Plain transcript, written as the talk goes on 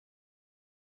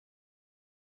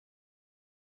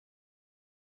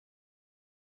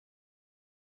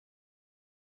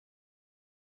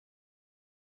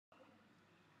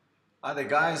Hi there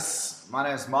guys, my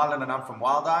name is Marlon and I'm from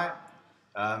Wild Eye.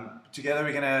 Together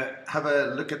we're going to have a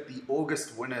look at the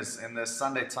August winners in the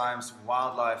Sunday Times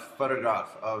Wildlife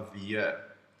Photograph of the Year.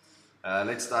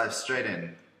 Let's dive straight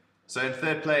in. So in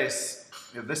third place,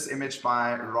 we have this image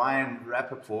by Ryan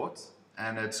Rappaport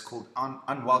and it's called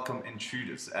Unwelcome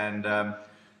Intruders. And yeah,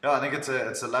 I think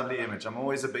it's a lovely image. I'm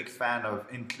always a big fan of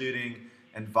including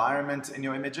environment in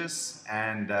your images,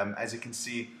 and as you can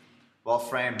see, well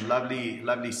framed,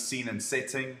 lovely scene and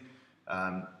setting,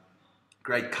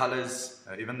 great colors,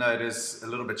 even though it is a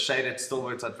little bit shaded, still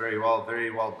works out very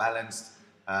well balanced,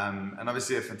 and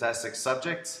obviously a fantastic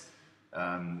subject,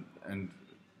 and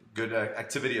good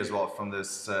activity as well from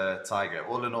this tiger.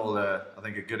 All in all, I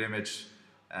think a good image,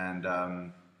 and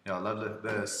yeah, I love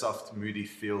the soft, moody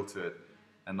feel to it.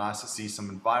 And nice to see some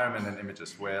environment in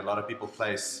images where a lot of people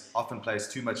often place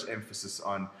too much emphasis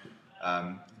on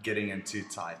getting in too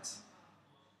tight.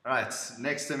 Right,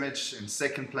 next image in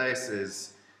second place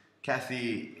is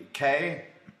Kathy K.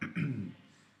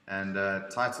 and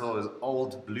title is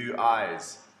Old Blue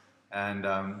Eyes. And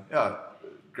yeah,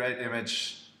 great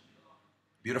image,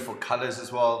 beautiful colors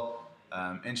as well,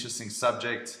 interesting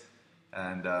subject,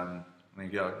 and I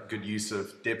think yeah, good use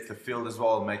of depth of field as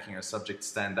well, making a subject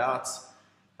stand out.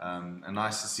 And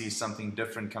nice to see something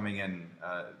different coming in,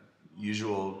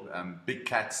 usual big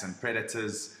cats and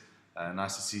predators.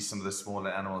 Nice to see some of the smaller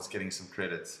animals getting some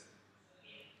credit.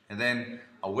 And then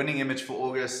our winning image for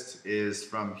August is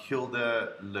from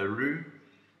Hilda LaRue,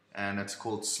 and it's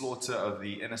called Slaughter of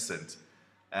the Innocent.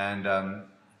 And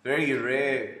very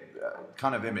rare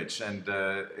kind of image and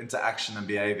interaction and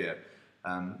behavior.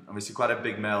 Obviously quite a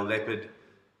big male leopard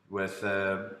with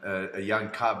a young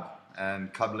cub,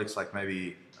 and cub looks like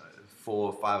maybe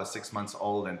 4, 5 or 6 months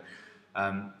old, and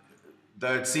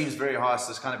though it seems very harsh,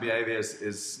 this kind of behavior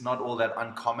is not all that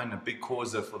uncommon. A big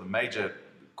cause of, or the major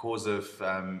cause of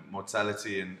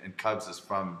mortality in cubs is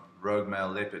from rogue male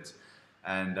leopards.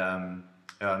 And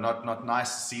not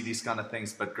nice to see these kind of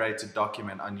things, but great to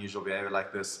document unusual behavior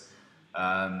like this.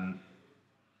 Yeah,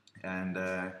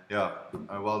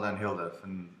 well done Hilda.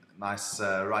 And nice,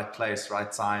 right place,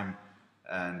 right time,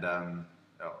 and yeah,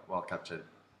 well captured.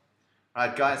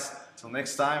 Alright guys, till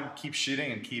next time, keep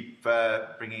shooting and keep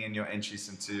bringing in your entries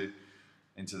into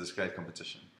this great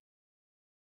competition.